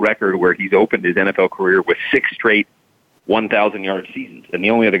cool record where he's opened his NFL career with 6 straight 1,000-yard seasons, and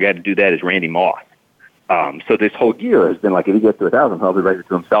the only other guy to do that is Randy Moss. So this whole year has been like, if he gets to 1,000, probably write it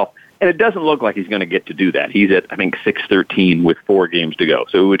to himself. And it doesn't look like he's going to get to do that. He's at, I think, 613 with 4 games to go.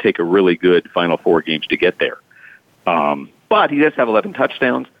 So it would take a really good final 4 games to get there. But he does have 11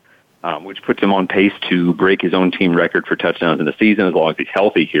 touchdowns, which puts him on pace to break his own team record for touchdowns in the season as long as he's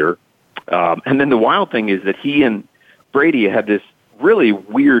healthy here. And then the wild thing is that he and Brady have this really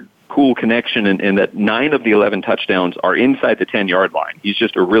weird, cool connection in that 9 of the 11 touchdowns are inside the 10-yard line. He's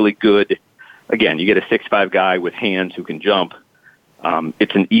just a really good, again, you get a 6'5" guy with hands who can jump.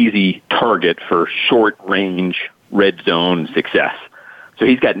 It's an easy target for short-range red zone success. So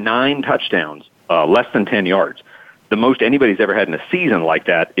he's got 9 touchdowns, less than 10 yards. The most anybody's ever had in a season like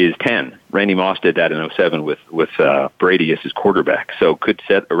that is 10. Randy Moss did that in 2007 with Brady as his quarterback. So could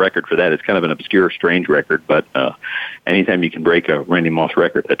set a record for that. It's kind of an obscure, strange record, but anytime you can break a Randy Moss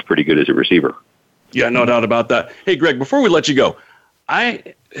record, that's pretty good as a receiver. Yeah, no doubt about that. Hey, Greg, before we let you go,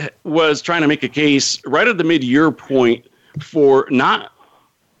 I was trying to make a case right at the mid-year point for not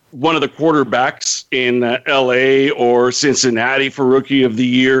one of the quarterbacks in L.A. or Cincinnati for Rookie of the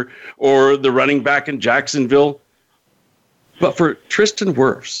Year or the running back in Jacksonville, but for Tristan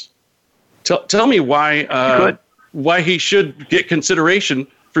Wirfs. Tell me why he should get consideration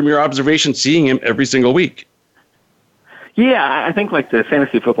from your observation seeing him every single week. Yeah, I think like the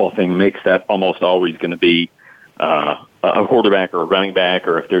fantasy football thing makes that almost always going to be a quarterback or a running back,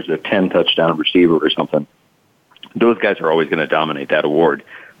 or if there's a 10-touchdown receiver or something. Those guys are always going to dominate that award.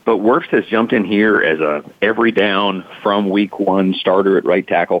 But Wirfs has jumped in here as a every down from week 1 starter at right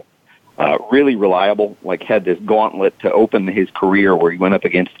tackle. Really reliable, like had this gauntlet to open his career where he went up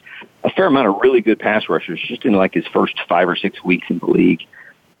against a fair amount of really good pass rushers just in like his first 5 or 6 weeks in the league,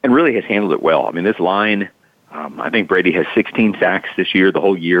 and really has handled it well. I mean, this line, I think Brady has 16 sacks this year, the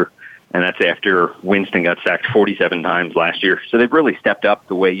whole year, and that's after Winston got sacked 47 times last year. So they've really stepped up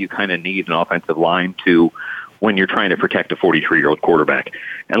the way you kind of need an offensive line to when you're trying to protect a 43-year-old quarterback.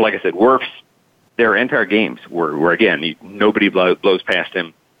 And like I said, Wirfs, their entire games where again, nobody blows past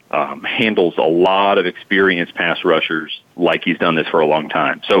him, handles a lot of experienced pass rushers like he's done this for a long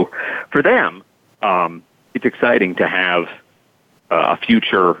time. So for them, it's exciting to have a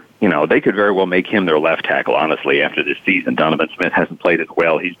future. They could very well make him their left tackle, honestly, after this season. Donovan Smith hasn't played as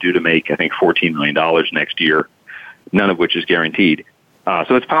well. He's due to make, I think, $14 million next year. none of which is guaranteed.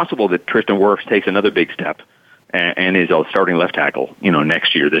 So it's possible that Tristan Wirfs takes another big step and is a starting left tackle,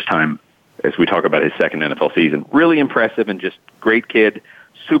 next year, this time, as we talk about his second NFL season. Really impressive and just great kid,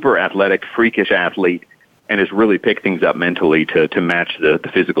 super athletic, freakish athlete, and has really picked things up mentally to match the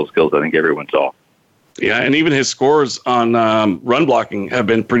physical skills I think everyone saw. Yeah, and even his scores on run blocking have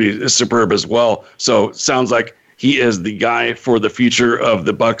been pretty superb as well. So sounds like he is the guy for the future of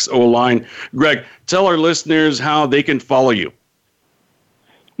the Bucs O-line. Greg, tell our listeners how they can follow you.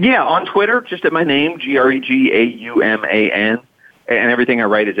 Yeah, on Twitter, just at my name, GREGAUMAN, and everything I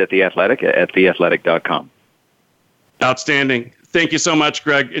write is at The Athletic, at TheAthletic.com. Outstanding. Thank you so much,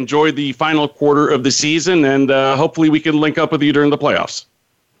 Greg. Enjoy the final quarter of the season, and hopefully we can link up with you during the playoffs.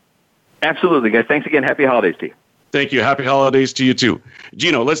 Absolutely, guys. Thanks again. Happy holidays to you. Thank you. Happy holidays to you, too.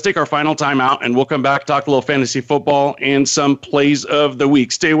 Gino, let's take our final time out, and we'll come back, talk a little fantasy football and some plays of the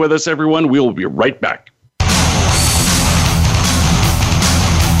week. Stay with us, everyone. We will be right back.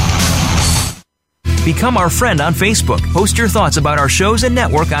 Become our friend on Facebook. Post your thoughts about our shows and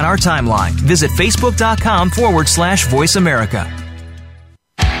network on our timeline. Visit Facebook.com/Voice America.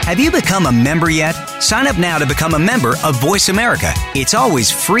 Have you become a member yet? Sign up now to become a member of Voice America. It's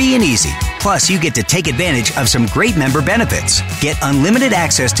always free and easy. Plus, you get to take advantage of some great member benefits. Get unlimited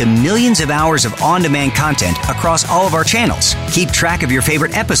access to millions of hours of on-demand content across all of our channels. Keep track of your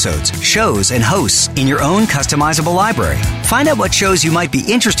favorite episodes, shows, and hosts in your own customizable library. Find out what shows you might be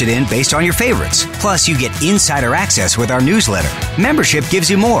interested in based on your favorites. Plus, you get insider access with our newsletter. Membership gives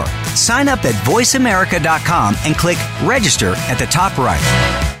you more. Sign up at voiceamerica.com and click register at the top right.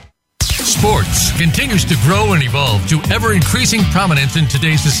 Sports continues to grow and evolve to ever-increasing prominence in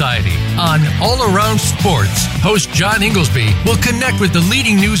today's society. On All Around Sports, host John Inglesby will connect with the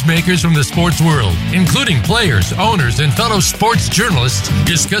leading newsmakers from the sports world, including players, owners, and fellow sports journalists,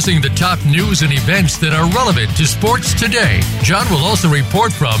 discussing the top news and events that are relevant to sports today. John will also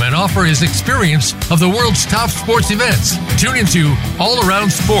report from and offer his experience of the world's top sports events. Tune into All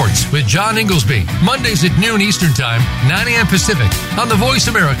Around Sports with John Inglesby, Mondays at noon Eastern Time, 9 a.m. Pacific, on the Voice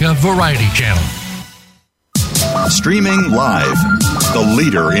America Variety Channel. Streaming live, the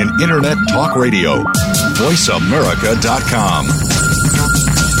leader in Internet talk radio, voiceamerica.com.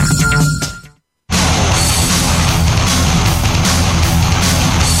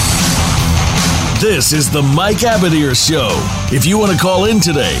 This is the Mike Abadir Show. If you want to call in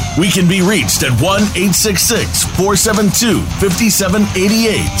today, we can be reached at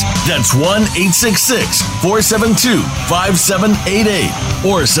 1-866-472-5788. That's 1-866-472-5788.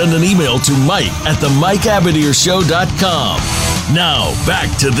 Or send an email to mike@themikeabadirshow.com. Now,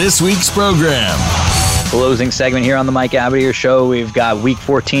 back to this week's program. Closing segment here on the Mike Abadir Show. We've got Week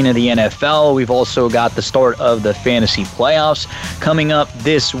 14 of the NFL. We've also got the start of the fantasy playoffs coming up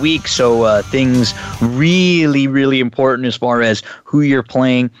this week. So things really, really important as far as who you're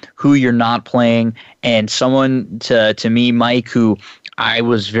playing, who you're not playing, and someone to me, Mike, who I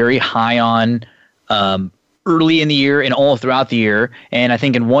was very high on early in the year and all throughout the year. And I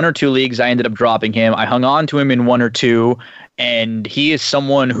think in one or two leagues, I ended up dropping him. I hung on to him in one or two. And he is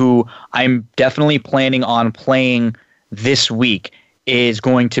someone who I'm definitely planning on playing this week, is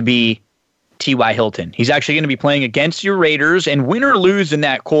going to be T.Y. Hilton. He's actually going to be playing against your Raiders, and win or lose in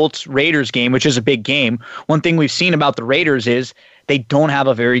that Colts-Raiders game, which is a big game. One thing we've seen about the Raiders is they don't have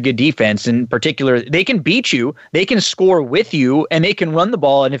a very good defense. In particular, they can beat you, they can score with you, and they can run the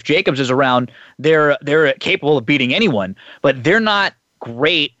ball. And if Jacobs is around, they're capable of beating anyone. But they're not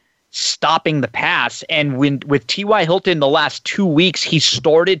great stopping the pass. And with T.Y. Hilton the last 2 weeks, he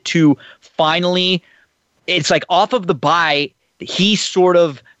started to finally, it's like off of the bye, he sort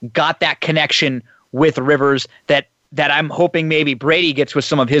of got that connection with Rivers that I'm hoping maybe Brady gets with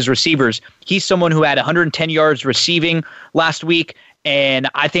some of his receivers. He's someone who had 110 yards receiving last week. And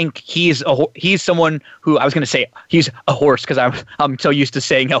I think he's someone who, I was going to say he's a horse because I'm so used to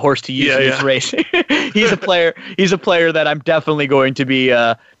saying a horse to use in this race. He's a player that I'm definitely going to be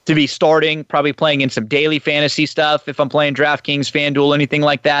starting, probably playing in some daily fantasy stuff. If I'm playing DraftKings, FanDuel, anything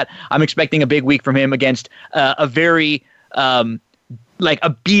like that, I'm expecting a big week from him against a very like a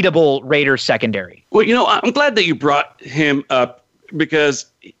beatable Raiders secondary. Well, I'm glad that you brought him up because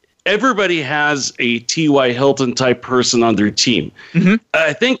everybody has a T.Y. Hilton type person on their team. Mm-hmm.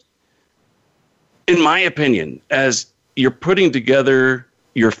 I think, in my opinion, as you're putting together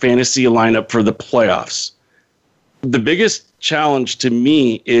your fantasy lineup for the playoffs, the biggest challenge to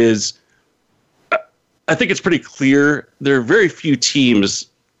me is I think it's pretty clear there are very few teams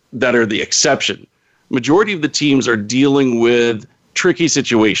that are the exception. Majority of the teams are dealing with tricky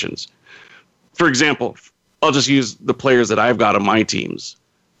situations. For example, I'll just use the players that I've got on my teams.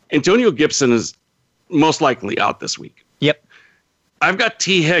 Antonio Gibson is most likely out this week. Yep. I've got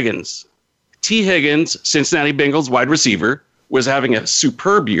T. Higgins. T. Higgins, Cincinnati Bengals wide receiver, was having a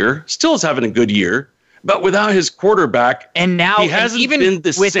superb year, still is having a good year, but without his quarterback, and now he hasn't even been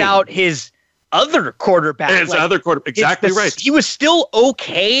the without same. His other quarterback. His other quarterback, exactly right. He was still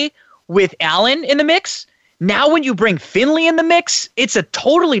okay with Allen in the mix. Now when you bring Finley in the mix, it's a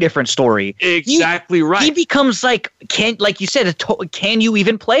totally different story. Exactly right. He becomes like you said, can you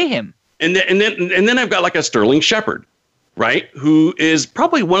even play him? And then I've got like a Sterling Shepard, right? Who is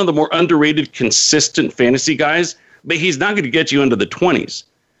probably one of the more underrated, consistent fantasy guys, but he's not going to get you into the 20s.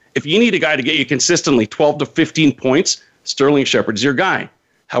 If you need a guy to get you consistently 12 to 15 points, Sterling Shepard's your guy.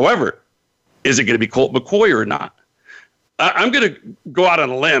 However, is it going to be Colt McCoy or not? I'm going to go out on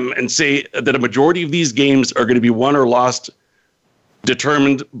a limb and say that a majority of these games are going to be won or lost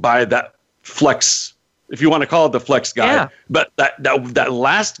determined by that flex, if you want to call it the flex guy. Yeah. But that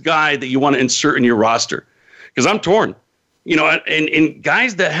last guy that you want to insert in your roster, because I'm torn. You know, and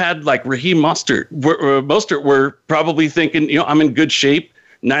guys that had like Raheem Mostert were probably thinking, you know, I'm in good shape.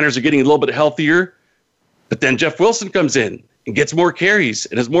 Niners are getting a little bit healthier. But then Jeff Wilson comes in and gets more carries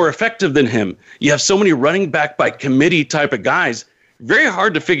and is more effective than him. You have so many running back by committee type of guys. Very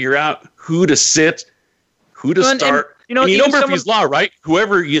hard to figure out who to sit, who to start. And you know Murphy's Law, right?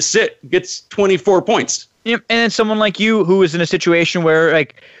 Whoever you sit gets 24 points. Yeah, and then someone like you who is in a situation where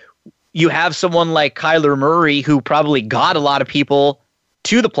like you have someone like Kyler Murray who probably got a lot of people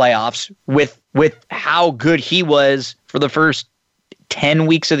to the playoffs with how good he was for the first 10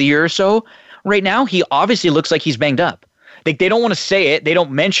 weeks of the year or so. Right now, he obviously looks like he's banged up. They don't want to say it. They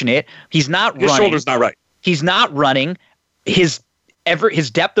don't mention it. He's not running. His shoulder's not right. He's not running. His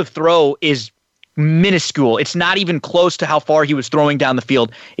depth of throw is minuscule. It's not even close to how far he was throwing down the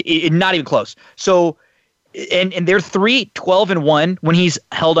field. Not even close. So, and they're 3-12-1 when he's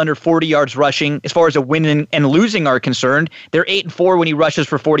held under 40 yards rushing. As far as a win and losing are concerned, they're 8-4 when he rushes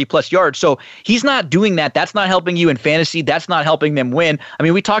for 40+ yards. So he's not doing that. That's not helping you in fantasy. That's not helping them win. I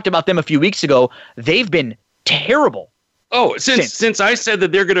mean, we talked about them a few weeks ago. They've been terrible. Oh, since I said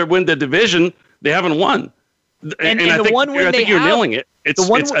that they're going to win the division, they haven't won. And I think you're nailing it. I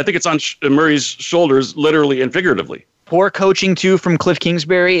think it's on Murray's shoulders, literally and figuratively. Poor coaching, too, from Cliff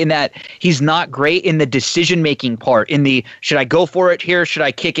Kingsbury in that he's not great in the decision-making part. In the, should I go for it here? Should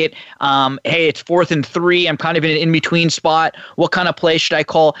I kick it? Hey, it's 4th and 3. I'm kind of in an in-between spot. What kind of play should I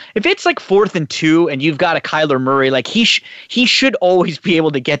call? If it's like 4th and 2 and you've got a Kyler Murray, like he should always be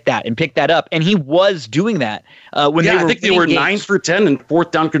able to get that and pick that up. And he was doing that. I think they were 9 for 10 and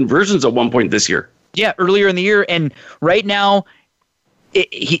 4th down conversions at one point this year. Yeah, earlier in the year. And right now,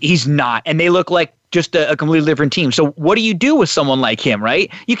 he's not. And they look like just a completely different team. So what do you do with someone like him,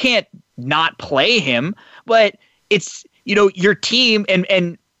 right? You can't not play him, but it's, you know, your team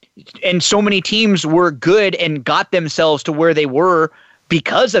and so many teams were good and got themselves to where they were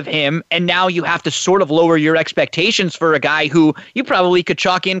because of him. And now you have to sort of lower your expectations for a guy who you probably could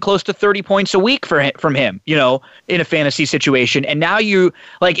chalk in close to 30 points a week from him, you know, in a fantasy situation. And now you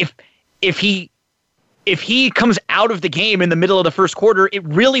like, if he comes out of the game in the middle of the first quarter, it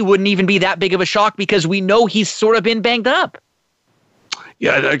really wouldn't even be that big of a shock because we know he's sort of been banged up.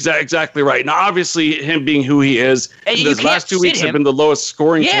 Yeah, exactly right. Now, obviously, him being who he is, his last 2 weeks have been the lowest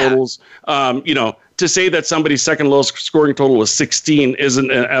scoring totals. You know, to say that somebody's second lowest scoring total was 16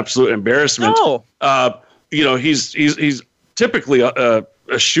 isn't an absolute embarrassment. No. You know, he's typically a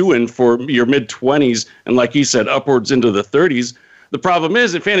shoo-in for your mid-20s, and like he said, upwards into the 30s. The problem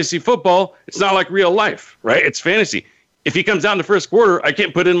is in fantasy football, it's not like real life, right? It's fantasy. If he comes down the first quarter, I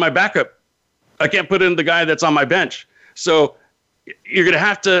can't put in my backup. I can't put in the guy that's on my bench. So you're going to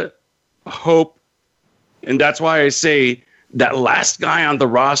have to hope. And that's why I say that last guy on the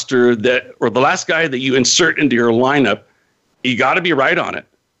roster or the last guy that you insert into your lineup, you got to be right on it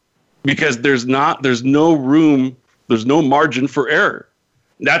because there's no room, there's no margin for error.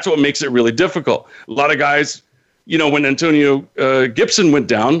 That's what makes it really difficult. A lot of guys, you know, when Antonio Gibson went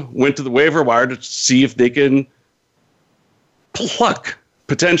to the waiver wire to see if they can pluck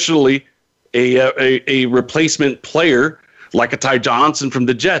potentially a replacement player like a Ty Johnson from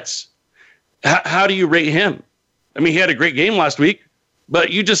the Jets. How do you rate him? I mean, he had a great game last week,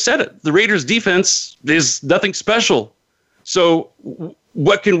 but you just said it. The Raiders' defense is nothing special. So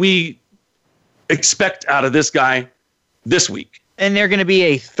what can we expect out of this guy this week? And they're going to be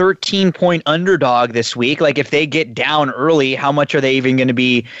a 13-point underdog this week. Like if they get down early, how much are they even going to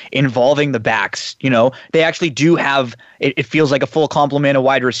be involving the backs? You know, they actually do have, it feels like a full complement of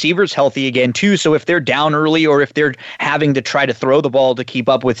wide receivers healthy again too. So if they're down early or if they're having to try to throw the ball to keep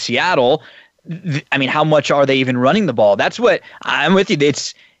up with Seattle, I mean, how much are they even running the ball? That's what I'm with you.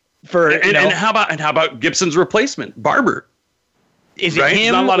 And how about Gibson's replacement, Barber? Is it right?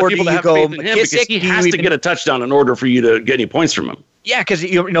 him, Not a lot of or people do that you have go faith in him because McKissick? he has to get a touchdown in order for you to get any points from him. Yeah, because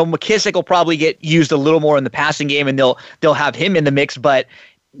McKissick will probably get used a little more in the passing game, and they'll have him in the mix. But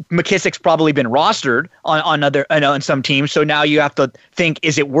McKissick's probably been rostered on some teams, so now you have to think: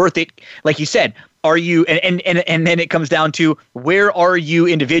 is it worth it? Like you said, are you? And then it comes down to where are you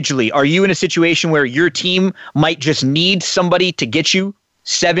individually? Are you in a situation where your team might just need somebody to get you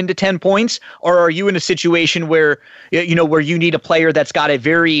 7 to 10 points, or are you in a situation where where you need a player that's got a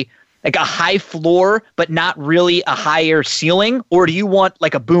very like a high floor but not really a higher ceiling, or do you want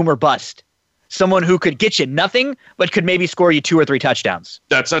like a boom or bust, someone who could get you nothing but could maybe score you 2 or 3 touchdowns?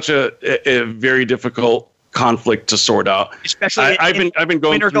 That's such a very difficult conflict to sort out, especially I've been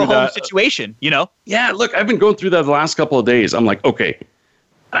going through go home situation. Yeah, look, I've been going through that the last couple of days. I'm like, okay,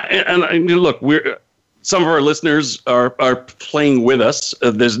 and look, some of our listeners are playing with us.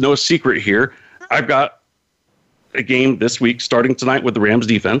 There's no secret here. I've got a game this week starting tonight with the Rams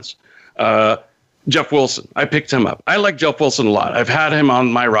defense. Jeff Wilson, I picked him up. I like Jeff Wilson a lot. I've had him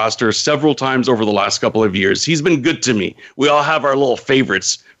on my roster several times over the last couple of years. He's been good to me. We all have our little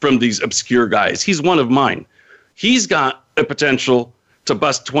favorites from these obscure guys. He's one of mine. He's got a potential to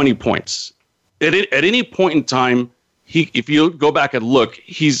bust 20 points. At any point in time, if you go back and look,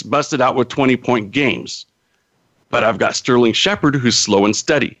 he's busted out with 20-point games. But I've got Sterling Shepard, who's slow and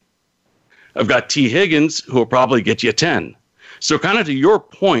steady. I've got T. Higgins, who will probably get you 10. So kind of to your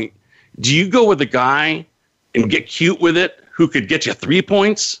point, do you go with a guy and get cute with it who could get you 3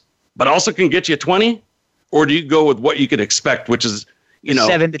 points, but also can get you 20? Or do you go with what you could expect, which is,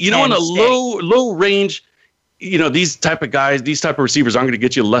 7 to 10 in a low range, these type of guys, these type of receivers aren't going to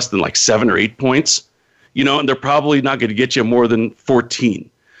get you less than like 7 or 8 points, and they're probably not going to get you more than 14.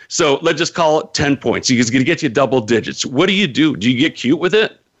 So let's just call it 10 points. He's going to get you double digits. What do? Do you get cute with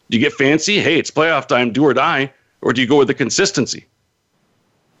it? Do you get fancy? Hey, it's playoff time, do or die. Or do you go with the consistency?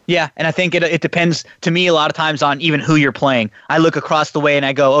 Yeah, and I think it depends to me a lot of times on even who you're playing. I look across the way and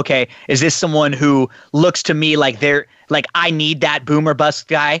I go, okay, is this someone who looks to me like I need that boomer bust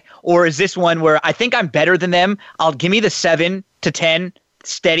guy? Or is this one where I think I'm better than them? I'll give me the 7 to 10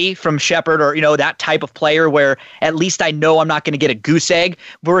 steady from Shepard, or that type of player where at least I know I'm not going to get a goose egg,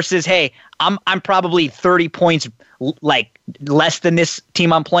 versus hey, I'm probably 30 points like less than this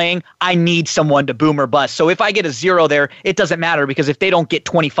team I'm playing. I need someone to boom or bust. So if I get a 0 there, it doesn't matter, because if they don't get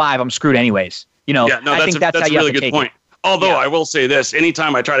 25, I'm screwed anyways. I think that's how you have to take it. That's a really good point. Although I will say this,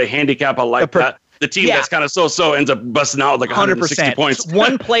 anytime I try to handicap that, the team that's kind of so ends up busting out like 160 points.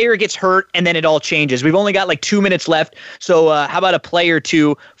 One player ggets hurt, and then it all changes. We've only got like 2 minutes left. So how about a play or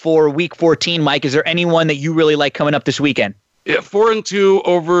two for Week 14, Mike? Is there anyone that you really like coming up this weekend? Yeah, 4-2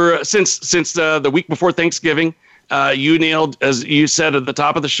 over since the week before Thanksgiving. You nailed, as you said at the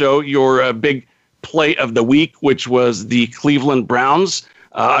top of the show, your big play of the week, which was the Cleveland Browns.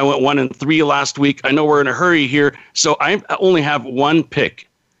 I went 1-3 last week. I know we're in a hurry here, so I only have one pick.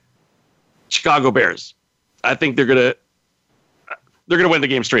 Chicago Bears. I think they're gonna win the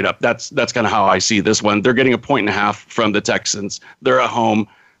game straight up. That's kind of how I see this one. They're getting 1.5 from the Texans. They're at home.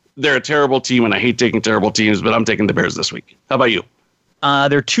 They're a terrible team, and I hate taking terrible teams, but I'm taking the Bears this week. How about you?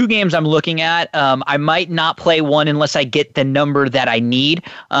 There are 2 games I'm looking at. I might not play one unless I get the number that I need.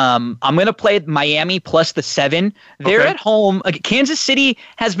 I'm going to play Miami plus the 7. They're at home. Kansas City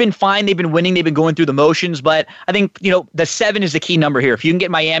has been fine. They've been winning. They've been going through the motions. But I think, the 7 is the key number here. If you can get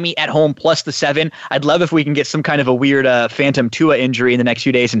Miami at home plus the 7, I'd love if we can get some kind of a weird phantom Tua injury in the next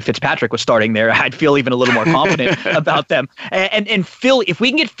few days and Fitzpatrick was starting there. I'd feel even a little more confident about them. And Philly, if we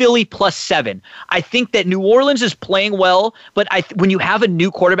can get Philly plus 7, I think that New Orleans is playing well. But when you have a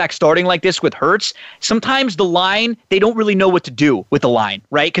new quarterback starting like this with Hurts, sometimes the line, they don't really know what to do with the line,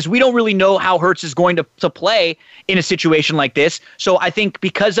 right? Because we don't really know how Hurts is going to play in a situation like this. So I think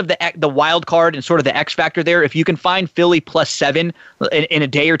because of the wild card and sort of the X factor there, if you can find Philly plus 7 in a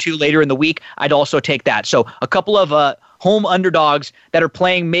day or two later in the week, I'd also take that. So a couple of home underdogs that are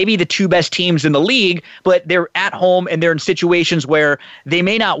playing maybe the 2 best teams in the league, but they're at home and they're in situations where they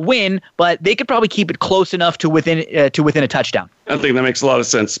may not win, but they could probably keep it close enough to within a touchdown. I think that makes a lot of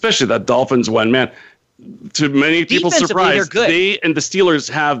sense, especially that Dolphins one, man. To many people's surprise, they and the Steelers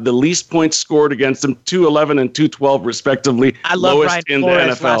have the least points scored against them, 2-11 and 2-12 respectively. I love lowest Brian in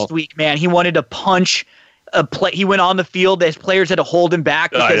Flores the NFL. last week, man. He wanted to punch a play. He went on the field. His players had to hold him back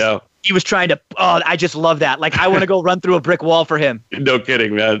because he was trying to. Oh, I just love that. Like, I want to go run through a brick wall for him. No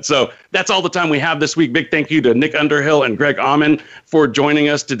kidding, man. So that's all the time we have this week. Big thank you to Nick Underhill and Greg Auman for joining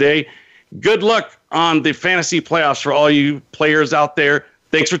us today. Good luck on the fantasy playoffs for all you players out there.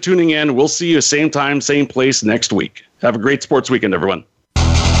 Thanks for tuning in. We'll see you same time, same place next week. Have a great sports weekend, everyone.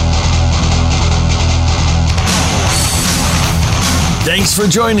 Thanks for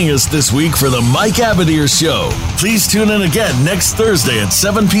joining us this week for the Mike Abadir Show. Please tune in again next Thursday at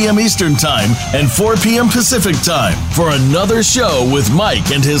 7 p.m. Eastern Time and 4 p.m. Pacific Time for another show with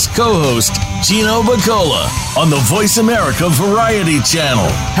Mike and his co-host, Gino Bacola, on the Voice America Variety Channel.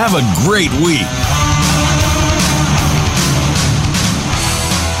 Have a great week.